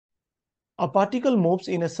a particle moves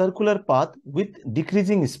in a circular path with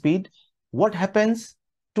decreasing speed. What happens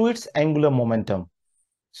to its angular momentum?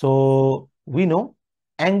 So we know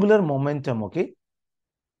angular momentum, okay?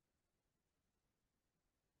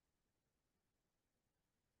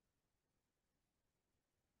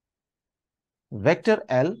 Vector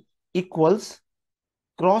L equals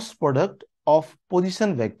cross product of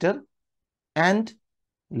position vector and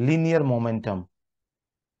linear momentum.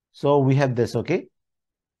 So we have this, okay?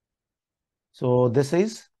 So this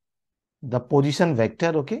is the position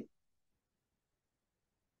vector, okay?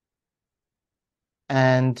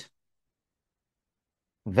 And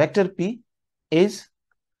vector P is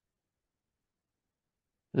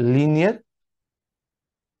linear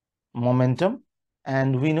momentum,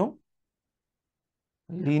 and we know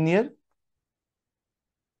linear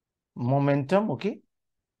momentum, okay,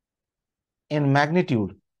 in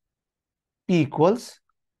magnitude P equals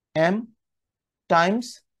M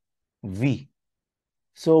times V.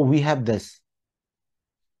 So we have this.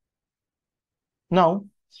 Now,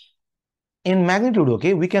 in magnitude,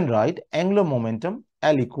 okay, we can write angular momentum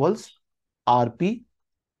L equals Rp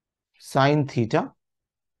sine theta.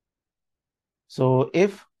 So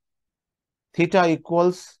if theta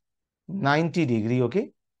equals 90 degree,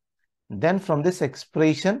 okay, then from this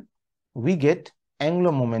expression, we get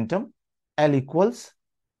angular momentum L equals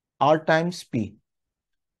R times P,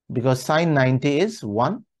 because sine 90 is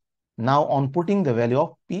 1. Now on putting the value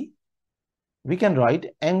of P, we can write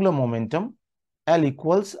angular momentum L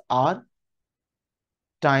equals R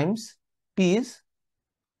times P is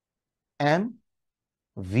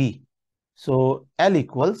mv. So L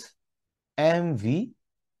equals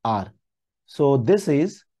mvr. So this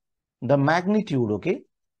is the magnitude, okay?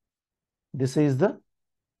 This is the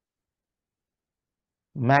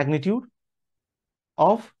magnitude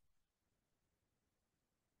of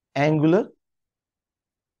angular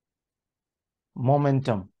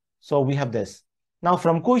momentum. So we have this. Now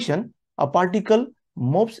from question, a particle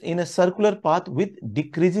moves in a circular path with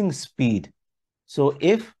decreasing speed. So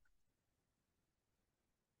if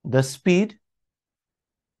the speed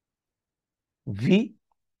v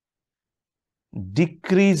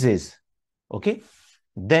decreases, okay,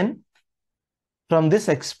 then from this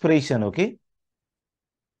expression, okay,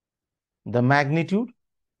 the magnitude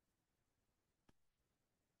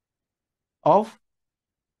of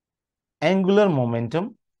angular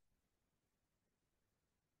momentum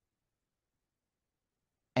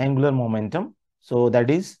so that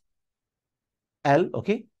is L,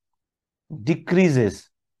 okay, decreases,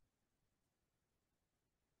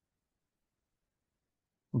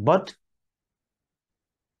 but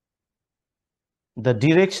the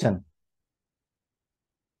direction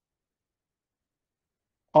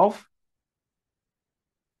of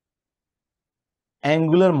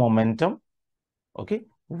angular momentum, okay,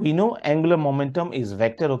 we know angular momentum is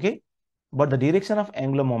vector, okay, but the direction of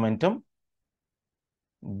angular momentum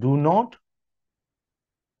do not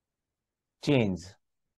change.